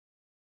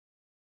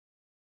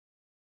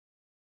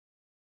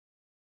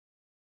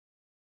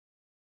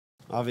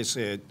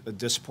Obviously a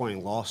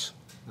disappointing loss.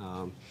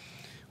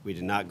 We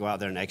did not go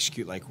out there and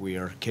execute like we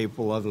are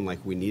capable of and like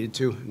we needed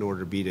to in order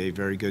to beat a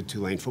very good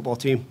Tulane football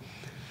team.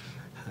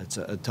 It's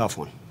a tough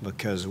one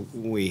because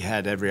we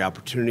had every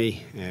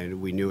opportunity and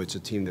we knew it's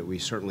a team that we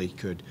certainly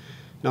could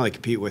not only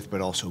compete with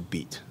but also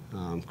beat.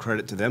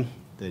 Credit to them.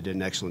 They did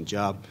an excellent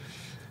job.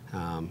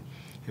 And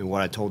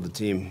what I told the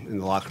team in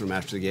the locker room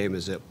after the game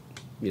is that,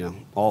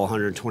 all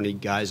 120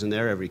 guys in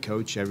there, every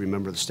coach, every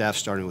member of the staff,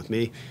 starting with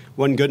me,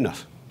 wasn't good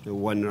enough. It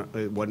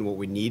wasn't what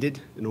we needed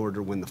in order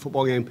to win the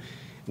football game,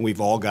 and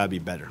we've all got to be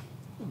better.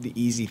 The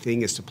easy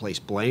thing is to place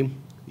blame.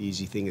 The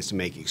easy thing is to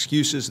make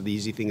excuses. The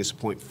easy thing is to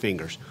point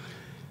fingers.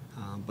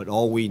 But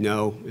all we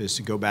know is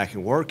to go back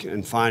and work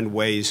and find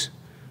ways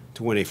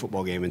to win a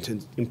football game and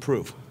to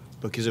improve.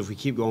 Because if we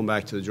keep going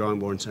back to the drawing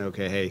board and saying,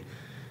 okay, hey,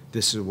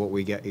 this is what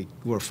we get,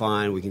 we're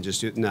fine, we can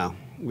just do it. No,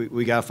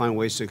 we got to find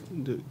ways to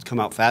come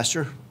out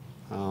faster.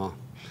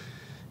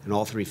 In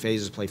all three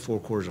phases, play 4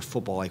 quarters of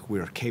football like we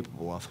are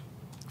capable of.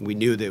 We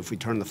knew that if we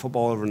turned the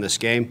football over in this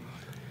game,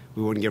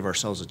 we wouldn't give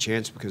ourselves a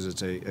chance because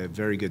it's a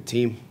very good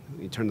team.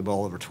 We turned the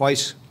ball over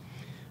twice.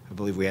 I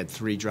believe we had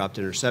 3 dropped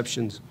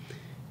interceptions.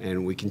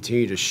 And we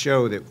continue to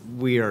show that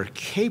we are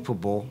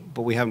capable,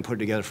 but we haven't put it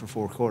together for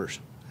 4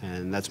 quarters.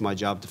 And that's my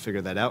job to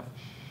figure that out.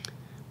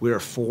 We are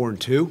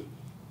 4-2.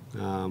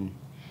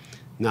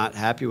 Not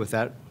happy with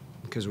that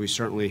because we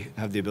certainly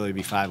have the ability to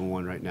be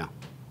 5-1 right now.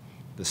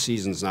 The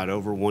season's not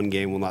over. One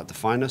game will not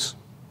define us,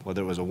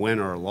 whether it was a win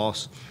or a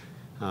loss.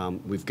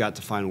 We've got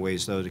to find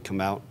ways, though, to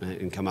come out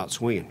and come out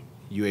swinging.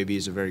 UAB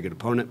is a very good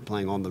opponent,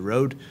 playing on the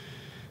road.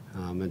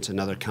 It's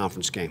another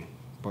conference game.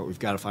 But we've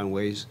got to find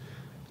ways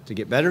to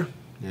get better,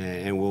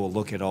 and we'll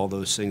look at all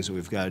those things that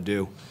we've got to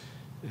do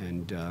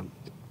and,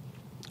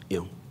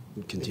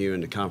 continue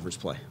into conference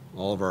play.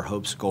 All of our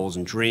hopes, goals,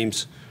 and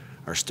dreams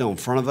are still in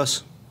front of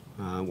us.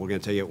 We're going to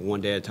take it one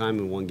day at a time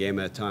and one game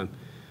at a time.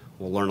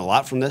 We'll learn a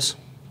lot from this,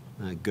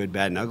 good,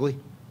 bad, and ugly,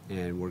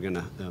 and we're going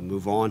to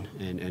move on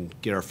and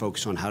get our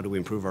focus on how do we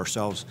improve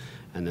ourselves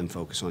and then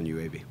focus on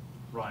UAB.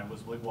 Ryan,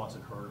 was Blake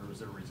Watson hurt, or was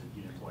there a reason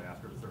he didn't play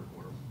after the 3rd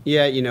quarter?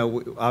 Yeah,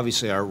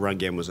 obviously our run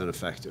game was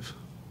ineffective.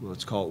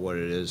 Let's call it what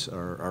it is.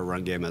 Our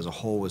run game as a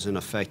whole was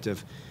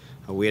ineffective.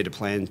 We had to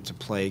plan to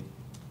play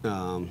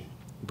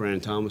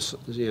Brandon Thomas,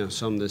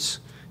 some this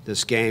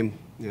game,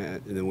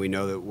 and then we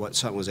know that what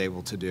Sutton was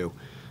able to do.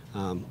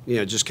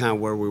 Just kind of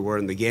where we were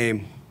in the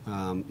game.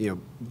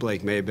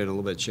 Blake may have been a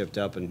little bit chipped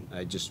up, and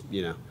I just,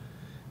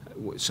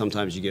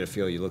 sometimes you get a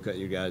feel. You look at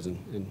your guys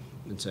and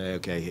say,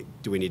 okay,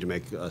 do we need to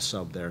make a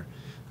sub there?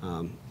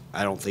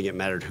 I don't think it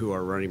mattered who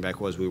our running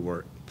back was. We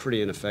were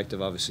pretty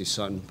ineffective. Obviously,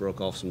 Sutton broke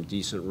off some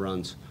decent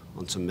runs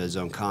on some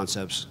mid-zone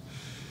concepts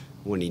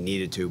when he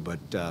needed to, but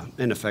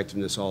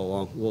ineffectiveness all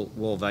along.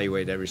 We'll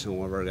evaluate every single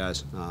one of our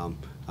guys.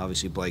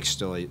 Obviously, Blake's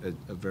still a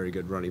very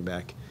good running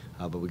back,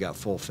 but we got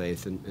full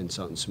faith in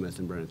Sutton Smith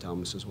and Brandon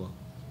Thomas as well.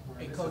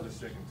 This is the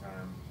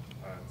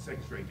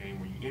second straight game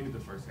where you ended the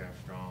first half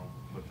strong,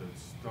 but the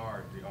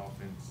start, the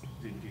offense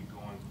didn't get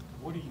going.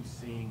 What are you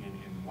seeing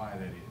and why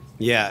that is?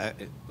 Yeah,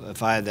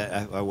 if I had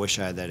that, I wish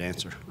I had that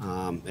answer.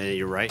 And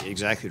you're right,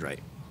 exactly right.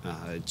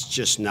 It's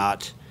just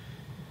not,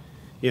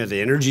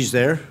 the energy's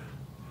there,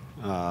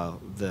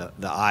 the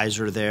eyes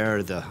are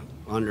there, the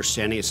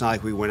understanding. It's not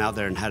like we went out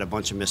there and had a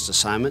bunch of missed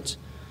assignments.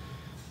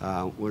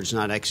 We're just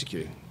not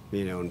executing.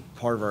 And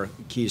part of our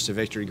keys to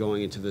victory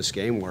going into this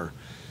game were,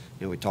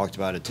 we talked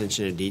about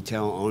attention to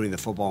detail, owning the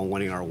football and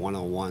winning our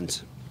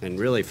one-on-ones. And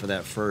really for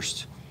that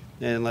first,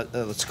 and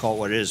let's call it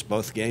what it is,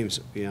 both games,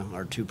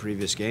 our 2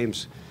 previous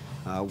games,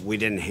 we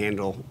didn't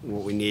handle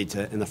what we needed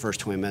to in the first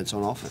 20 minutes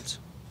on offense.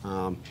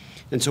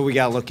 And so we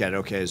got to look at,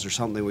 okay, is there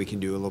something we can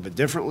do a little bit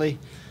differently?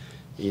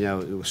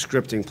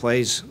 Scripting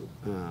plays,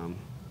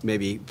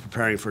 maybe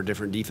preparing for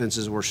different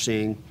defenses we're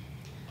seeing,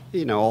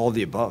 all of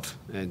the above.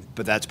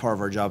 But that's part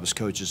of our job as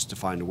coaches to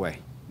find a way.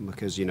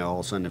 Because, all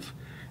of a sudden, if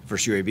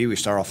versus UAB we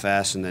start off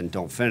fast and then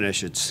don't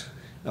finish, it's,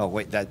 oh,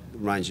 wait, that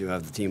reminds you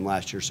of the team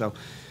last year. So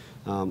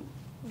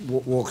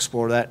we'll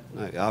explore that.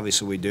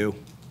 Obviously we do.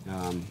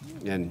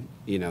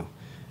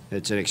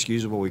 It's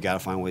inexcusable. We got to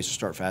find ways to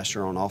start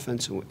faster on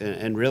offense,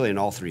 and really in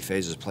all 3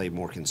 phases play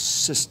more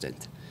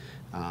consistent.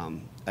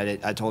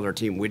 I told our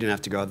team we didn't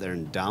have to go out there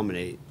and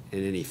dominate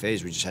in any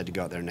phase. We just had to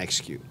go out there and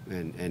execute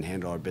and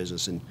handle our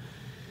business. And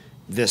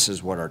this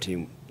is what our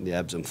team, the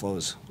ebbs and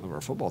flows of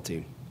our football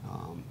team,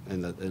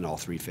 in all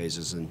 3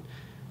 phases. And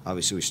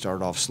obviously we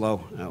started off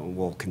slow.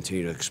 We'll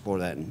continue to explore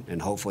that,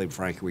 and hopefully,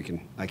 Frank,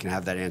 I can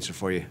have that answer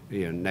for you,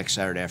 next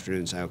Saturday afternoon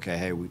and say, okay,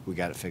 hey, we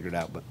got it figured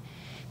out. But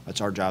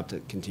that's our job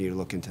to continue to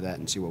look into that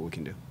and see what we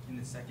can do. In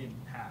the second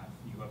half,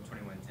 you go up 21-10,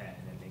 and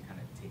then they kind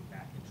of take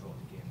back control of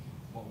the game.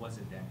 What was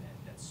it then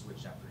that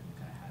switched after you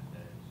kind of had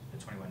the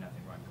 21-0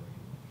 run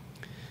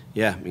going?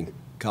 Yeah,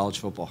 college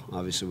football.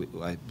 Obviously,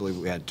 I believe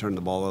we had to turn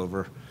the ball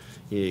over.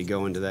 You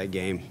go into that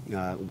game.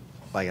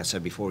 Like I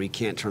said before, you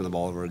can't turn the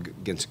ball over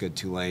against a good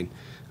Tulane.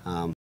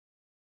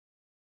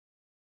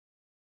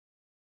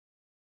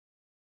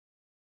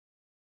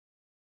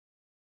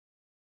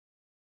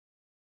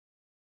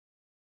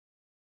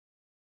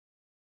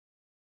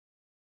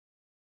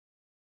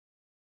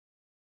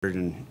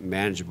 and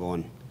manageable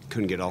and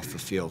couldn't get off the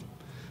field.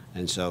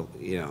 And so,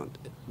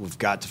 we've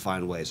got to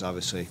find ways.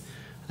 Obviously,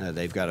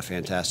 they've got a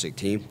fantastic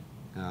team,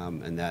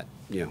 and that,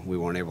 we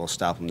weren't able to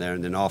stop them there.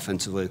 And then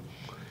offensively,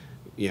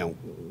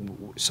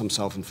 some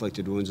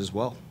self-inflicted wounds as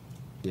well,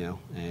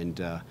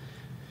 and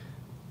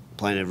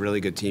playing a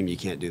really good team, you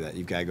can't do that.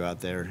 You've got to go out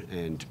there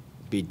and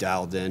be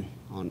dialed in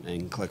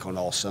and click on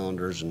all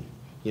cylinders. And,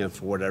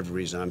 for whatever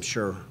reason, I'm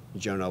sure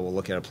Jonah will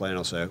look at a play and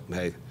he'll say,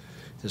 hey,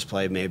 this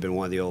play may have been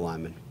one of the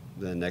O-linemen.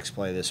 The next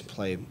play, this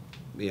play,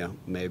 may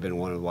have been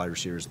one of the wide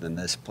receivers. Then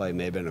this play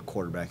may have been a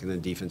quarterback. And then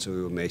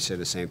defensively, we may say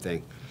the same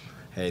thing.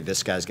 Hey,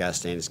 this guy's got to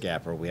stay in his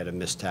gap, or we had a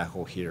missed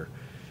tackle here.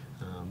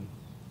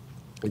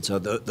 And so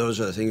those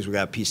are the things we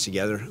got to piece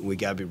together, and we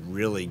got to be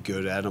really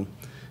good at them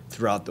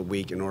throughout the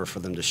week in order for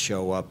them to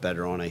show up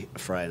better on a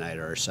Friday night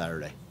or a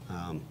Saturday.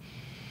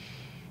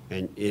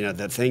 And,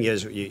 the thing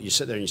is, you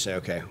sit there and you say,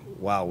 okay,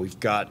 wow, we've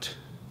got,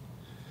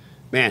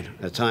 man,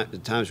 at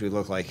times we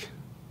look like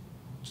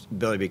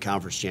ability to be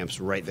conference champs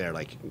right there.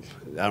 Like,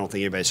 I don't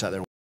think anybody sat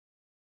there.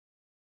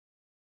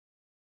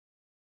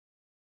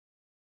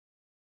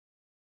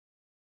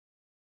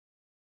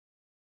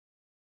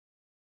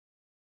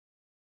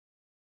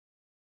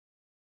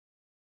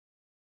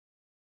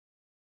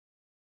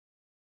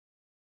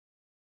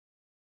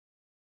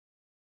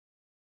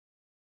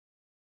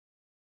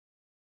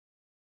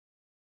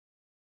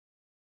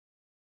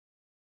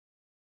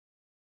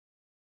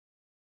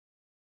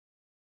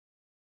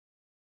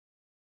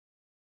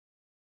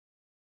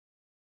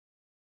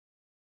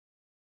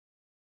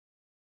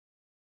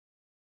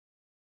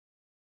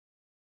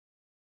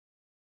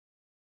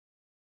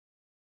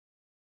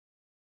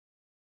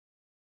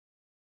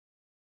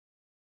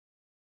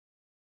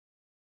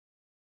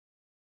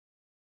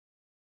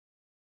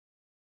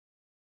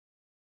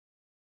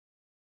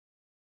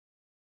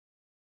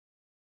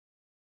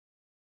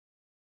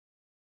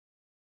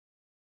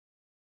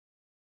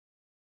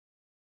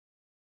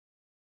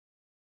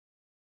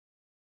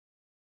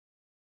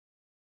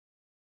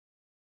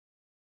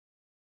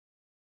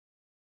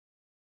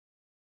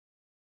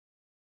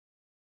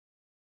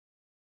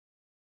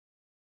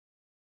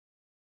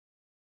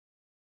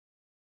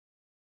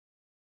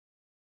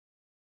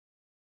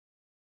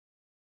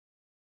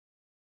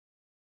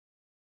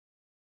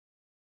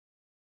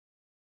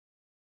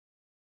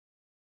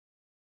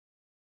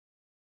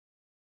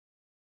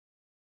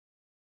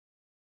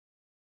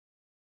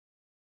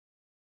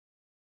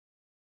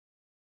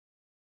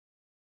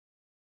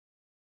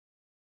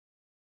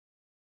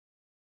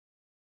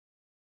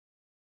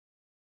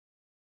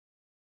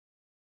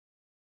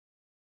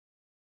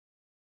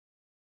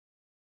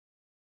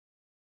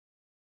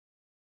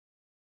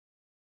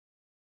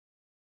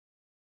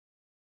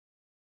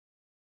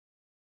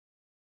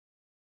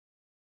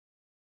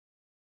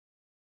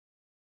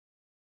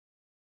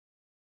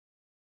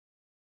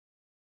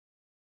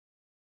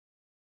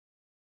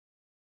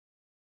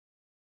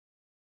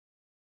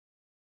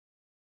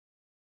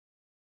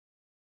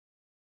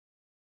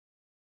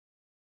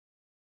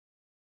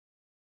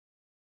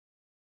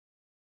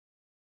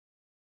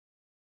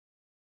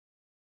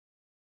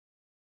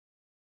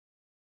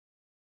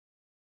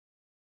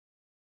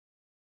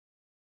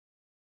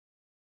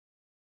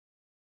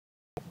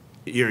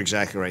 You're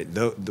exactly right.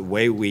 The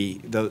way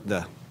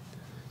the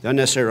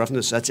unnecessary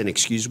roughness, that's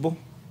inexcusable.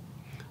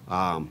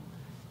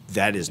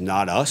 That is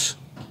not us.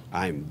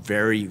 I'm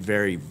very,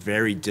 very,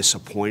 very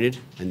disappointed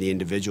in the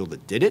individual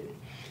that did it.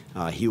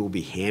 He will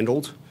be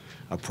handled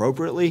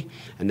appropriately,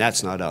 and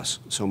that's not us.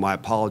 So my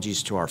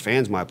apologies to our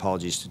fans. My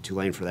apologies to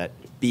Tulane for that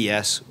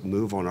BS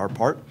move on our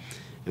part,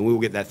 and we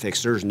will get that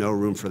fixed. There's no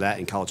room for that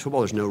in college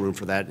football. There's no room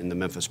for that in the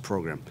Memphis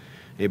program.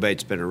 Anybody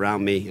that's been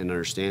around me and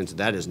understands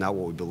that is not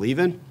what we believe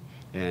in,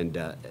 and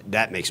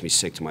that makes me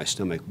sick to my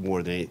stomach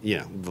more than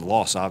the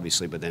loss,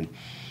 obviously, but then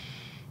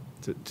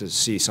to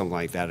see something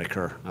like that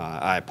occur.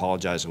 I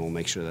apologize, and we'll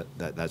make sure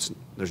that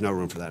there's no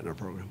room for that in our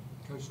program.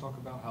 Coach, talk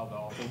about how the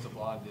offensive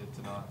line did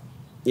tonight.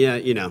 Yeah,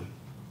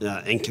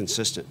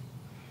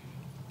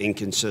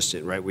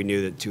 inconsistent, right? We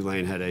knew that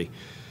Tulane had a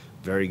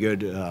very good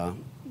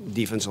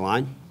defensive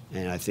line,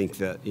 and I think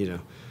that,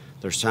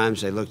 there's times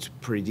they looked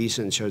pretty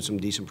decent and showed some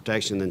decent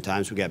protection, and then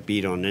times we got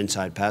beat on an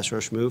inside pass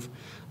rush move,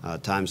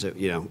 times that,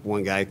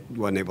 one guy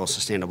wasn't able to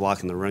sustain a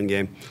block in the run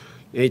game.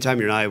 Anytime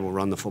you're not able to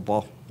run the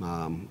football,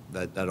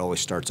 that always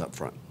starts up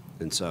front.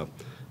 And so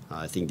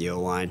I think the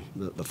O-line,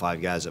 the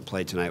five guys that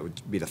played tonight,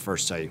 would be the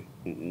first to say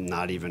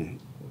not even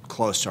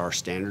close to our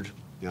standard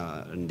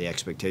and the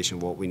expectation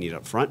of what we need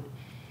up front.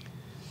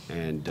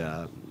 And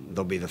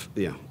they'll be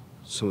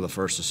some of the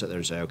first to sit there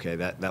and say, okay,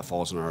 that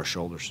falls on our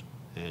shoulders.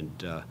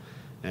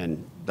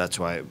 And that's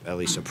why I at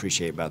least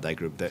appreciate about that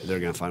group. They're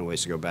going to find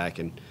ways to go back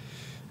and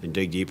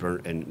dig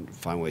deeper and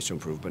find ways to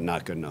improve, but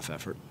not good enough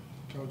effort.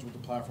 Coach, with the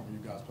platform you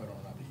guys played on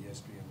tonight, the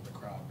ESPN, with the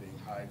crowd being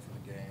hyped for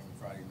the game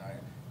Friday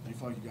night, do you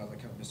feel like you guys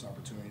kind of missed an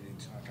opportunity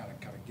to kind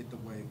of get the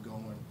wave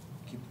going,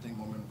 keep the thing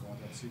momentum going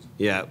throughout the season?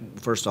 Yeah,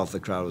 first off, the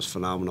crowd was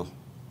phenomenal.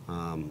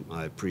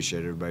 I appreciate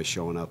everybody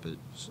showing up.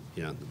 It's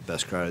the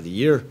best crowd of the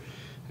year,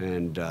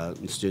 and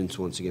the students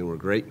once again were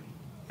great.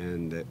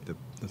 and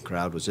the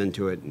crowd was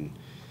into it and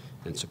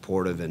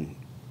supportive, and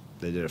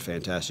they did a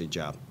fantastic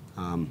job.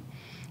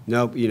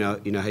 No, you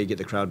know how you get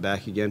the crowd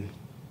back again?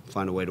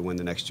 Find a way to win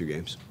the next 2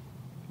 games,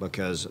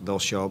 because they'll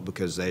show up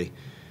because they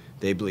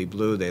bleed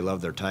blue. They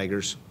love their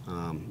Tigers,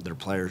 their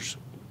players.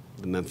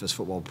 The Memphis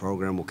football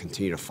program will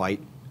continue to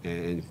fight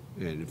and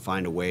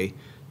find a way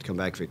to come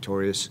back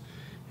victorious.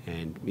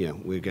 And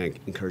we're going to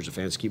encourage the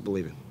fans to keep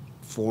believing.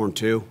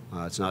 4-2,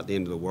 it's not the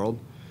end of the world,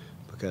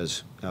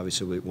 because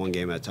obviously one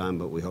game at a time,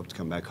 but we hope to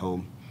come back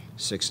home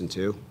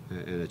 6-2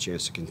 and a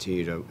chance to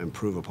continue to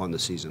improve upon the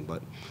season.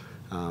 But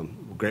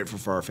we're grateful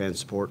for our fan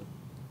support.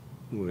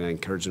 We're going to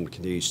encourage them to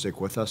continue to stick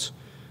with us,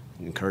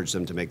 and encourage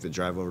them to make the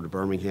drive over to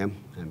Birmingham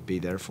and be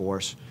there for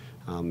us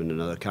in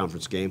another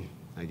conference game.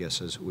 I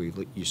guess, as we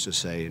used to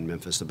say in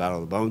Memphis, the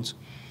Battle of the Bones.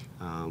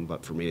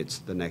 But for me, it's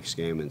the next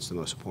game, and it's the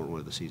most important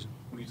one of the season.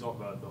 When you talk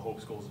about the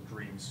hopes, goals, and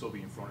dreams still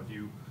being in front of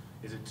you,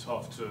 is it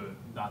tough to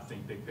not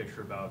think big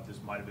picture about this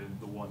might have been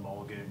the one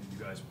mulligan?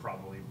 You guys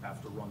probably have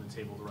to run the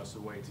table the rest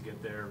of the way to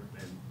get there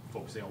and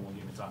focusing on one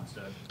game at a time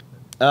instead?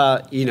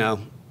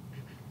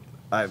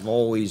 I've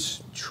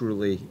always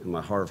truly, in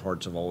my heart of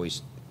hearts,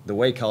 the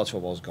way college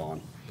football's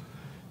gone,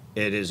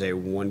 it is a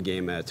one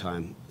game at a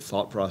time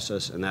thought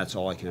process, and that's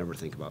all I can ever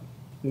think about.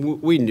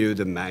 We knew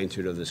the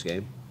magnitude of this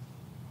game.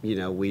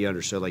 We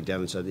understood, like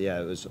Devin said,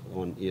 it was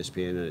on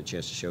ESPN and a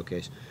chance to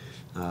showcase,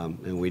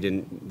 and we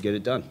didn't get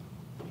it done.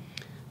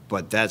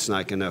 But that's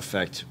not going to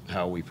affect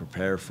how we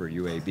prepare for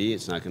UAB.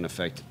 It's not going to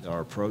affect our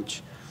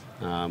approach.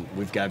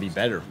 We've got to be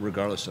better,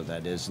 regardless of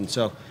that is. And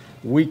so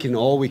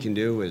all we can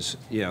do is,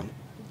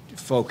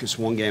 focus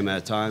one game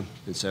at a time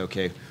and say,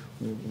 okay,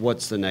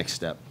 what's the next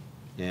step?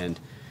 And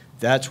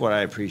that's what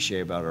I appreciate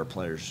about our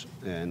players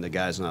and the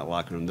guys in that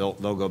locker room. They'll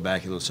go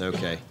back and they'll say,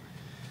 okay,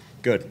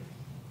 good.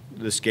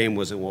 This game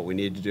wasn't what we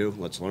needed to do.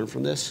 Let's learn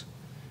from this.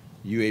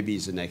 UAB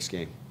is the next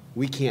game.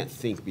 We can't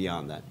think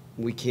beyond that.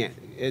 We can't.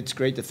 It's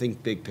great to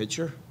think big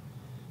picture,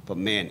 but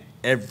man,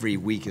 every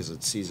week is a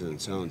season in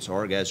its own. So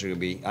our guys are going to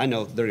be. I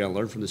know they're going to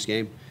learn from this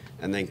game,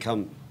 and then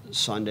come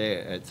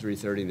Sunday at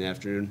 3:30 in the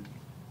afternoon,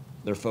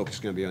 their focus is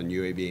going to be on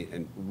UAB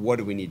and what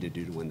do we need to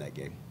do to win that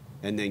game.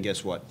 And then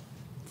guess what?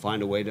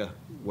 Find a way to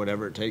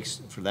whatever it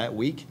takes for that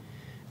week,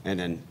 and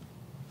then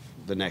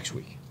the next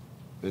week,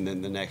 and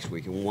then the next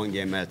week, and one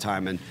game at a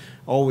time. And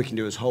all we can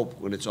do is hope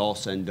when it's all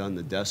said and done,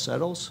 the dust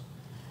settles.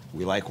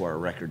 We like where our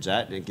record's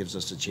at, and it gives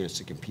us a chance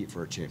to compete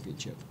for a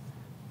championship.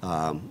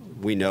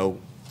 We know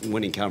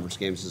winning conference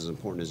games is as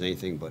important as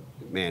anything, but,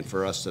 man,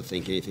 for us to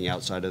think anything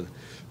outside of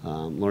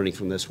learning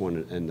from this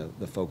one and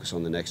the focus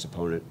on the next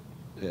opponent,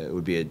 it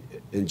would be an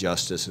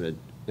injustice and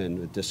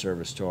a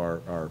disservice to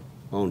our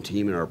own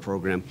team and our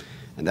program,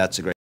 and that's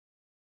a great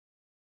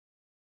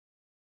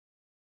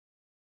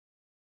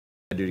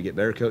do to get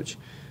better, Coach.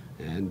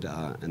 And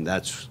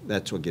that's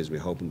what gives me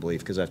hope and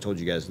belief, because I've told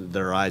you guys that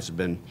their eyes have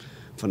been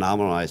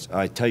phenomenal.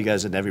 I tell you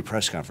guys at every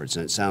press conference,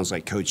 and it sounds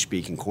like coach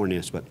speak and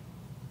corniness, but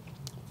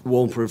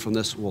we'll improve from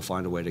this. We'll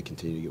find a way to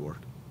continue to get work.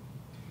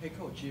 Hey,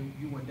 Coach, you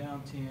went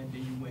down 10,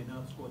 then you went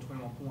up, scored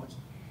 21 points.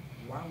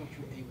 Why weren't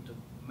you able to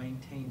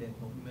maintain that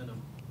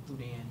momentum through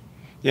the end?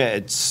 Yeah,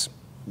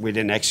 we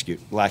didn't execute.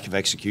 Lack of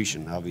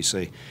execution,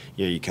 obviously.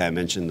 You kind of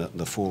mentioned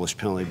the foolish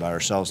penalty by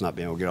ourselves, not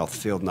being able to get off the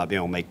field, not being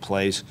able to make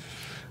plays.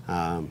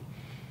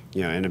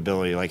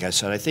 Inability, like I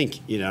said, I think,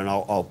 and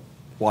I'll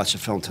watch the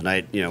film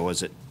tonight.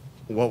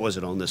 What was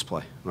it on this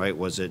play, right?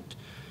 Was it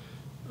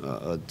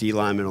a D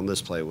lineman on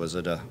this play? Was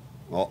it a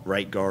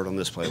right guard on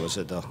this play? Was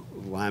it the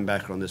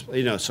linebacker on this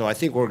play? So I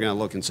think we're going to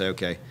look and say,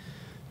 okay,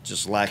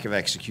 just lack of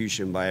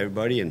execution by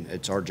everybody, and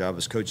it's our job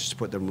as coaches to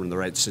put them in the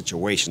right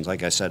situations.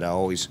 Like I said, I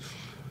always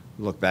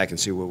look back and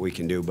see what we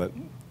can do, but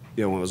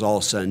when it was all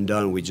said and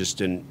done, we just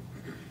didn't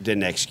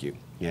execute.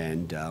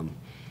 And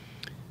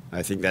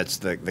I think that's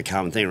the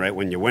common thing, right?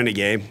 When you win a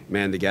game,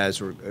 man, the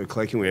guys were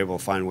clicking. We were able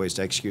to find ways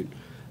to execute,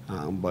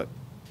 but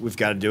we've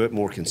got to do it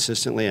more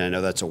consistently, and I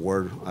know that's a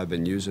word I've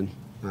been using,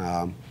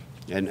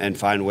 and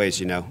find ways.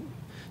 The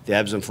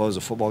ebbs and flows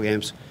of football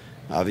games.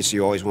 Obviously,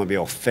 you always want to be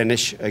able to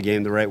finish a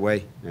game the right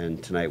way,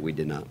 and tonight we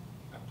did not.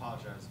 I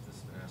apologize if this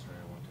has been asked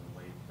already. I went too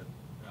late, but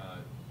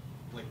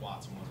Blake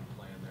Watson wasn't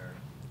playing there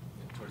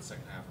towards the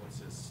second half.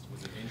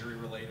 Was it injury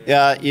related?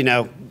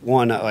 Yeah,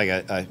 one, like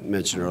I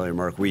mentioned earlier,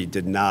 Mark, we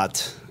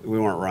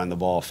weren't running the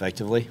ball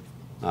effectively,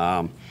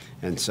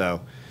 and so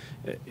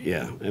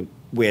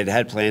we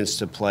had plans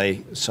to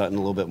play Sutton a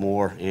little bit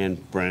more,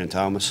 and Brandon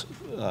Thomas,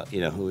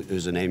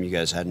 who's a name you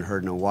guys hadn't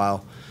heard in a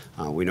while.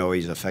 We know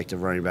he's an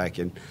effective running back,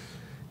 and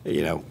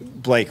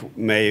Blake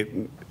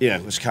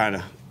was kind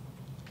of.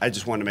 I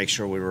just wanted to make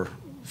sure we were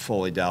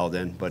fully dialed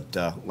in, but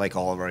like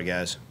all of our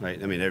guys,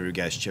 right? I mean, every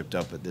guy's chipped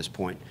up at this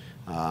point,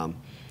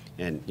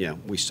 and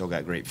we still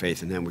got great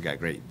faith in him. We got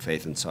great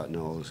faith in Sutton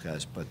and all those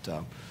guys, but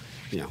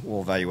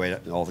we'll evaluate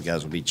it. All the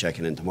guys will be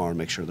checking in tomorrow and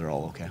make sure they're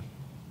all okay.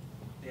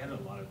 They had a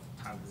lot of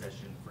time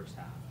possession in the first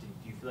half. Do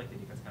you feel like the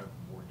defense kind of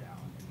wore down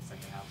in the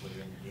second half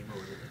later in the game, or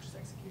was it just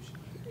execution?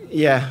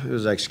 Yeah, it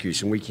was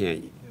execution. We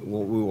can't.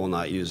 we will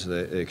not use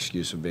the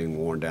excuse of being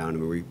worn down. I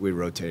mean, we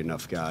rotate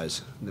enough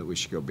guys that we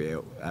should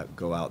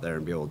go out there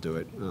and be able to do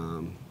it.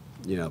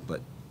 You know,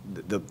 but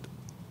the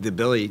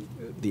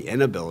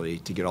inability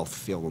to get off the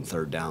field on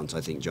third downs,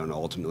 I think, Jonah,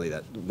 ultimately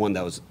that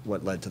was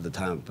what led to the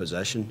time of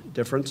possession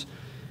difference.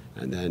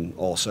 And then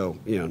also,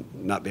 you know,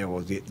 not being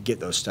able to get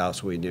those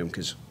stops when we need them,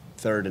 because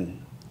 3rd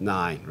and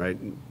 9, right?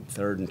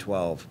 3rd and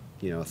 12,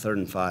 you know, 3rd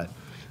and 5.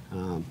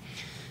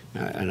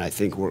 And I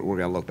think we're going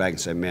to look back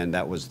and say, man,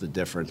 that was the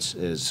difference,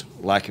 is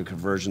lack of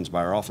conversions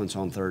by our offense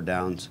on third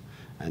downs,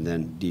 and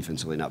then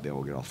defensively not be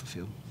able to get off the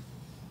field.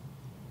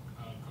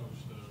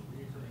 Coach, the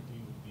recurring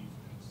theme with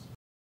defense.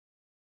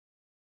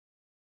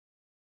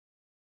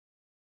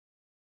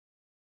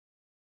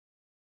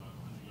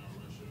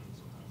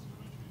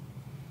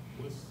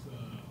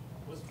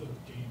 What's the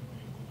game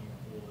plan going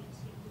forward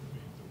to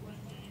prevent the run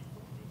game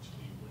from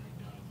eventually wearing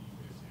down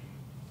defense and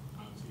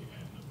obviously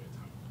adding up that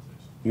time of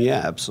possession?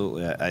 Yeah,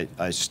 absolutely.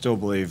 I still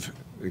believe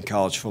in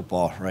college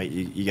football, right?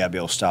 You got to be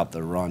able to stop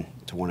the run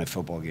to win a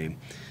football game.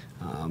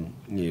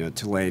 You know,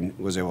 Tulane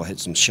was able to hit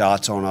some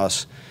shots on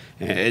us.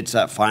 And it's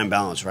that fine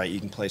balance, right? You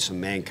can play some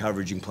man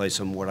coverage. You can play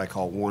some what I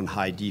call one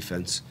high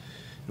defense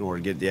in order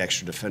to get the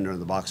extra defender in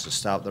the box to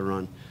stop the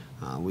run.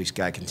 We've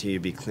got to continue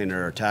to be cleaner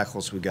at our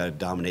tackles. We've got to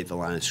dominate the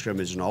line of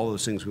scrimmage, and all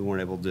those things we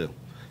weren't able to do.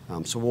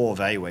 So we'll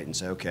evaluate and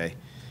say, okay,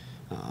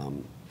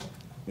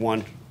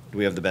 one, do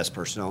we have the best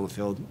personnel on the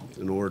field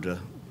in order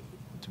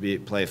to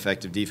play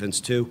effective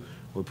defense? 2,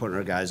 we're putting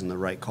our guys in the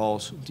right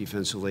calls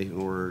defensively in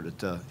order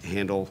to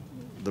handle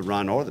the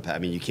run or the pass. I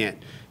mean,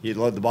 you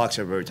load the box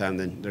every time,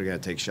 then they're going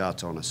to take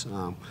shots on us.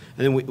 And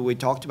then we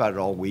talked about it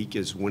all week,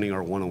 is winning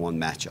our one-on-one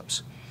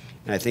matchups.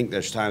 And I think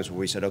there's times where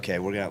we said, okay,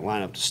 we're going to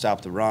line up to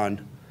stop the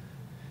run,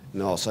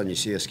 and all of a sudden you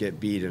see us get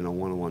beat in a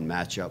one-on-one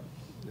matchup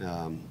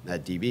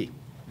at DB,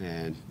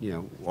 and you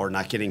know, or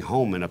not getting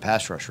home in a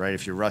pass rush, right?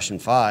 If you're rushing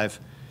 5,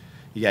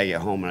 you got to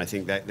get home, and I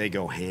think that they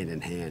go hand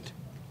in hand.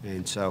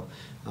 And so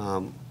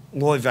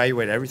we'll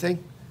evaluate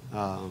everything.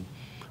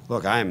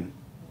 Look, I'm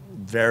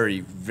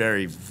very,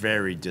 very,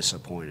 very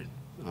disappointed.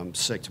 I'm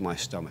sick to my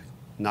stomach.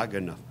 Not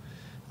good enough.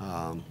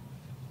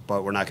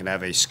 But we're not going to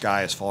have a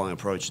sky is falling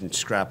approach and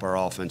scrap our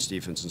offense,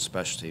 defense, and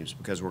special teams,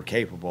 because we're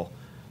capable.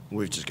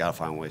 We've just got to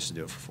find ways to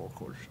do it for 4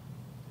 quarters.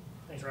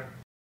 Thanks, Ryan.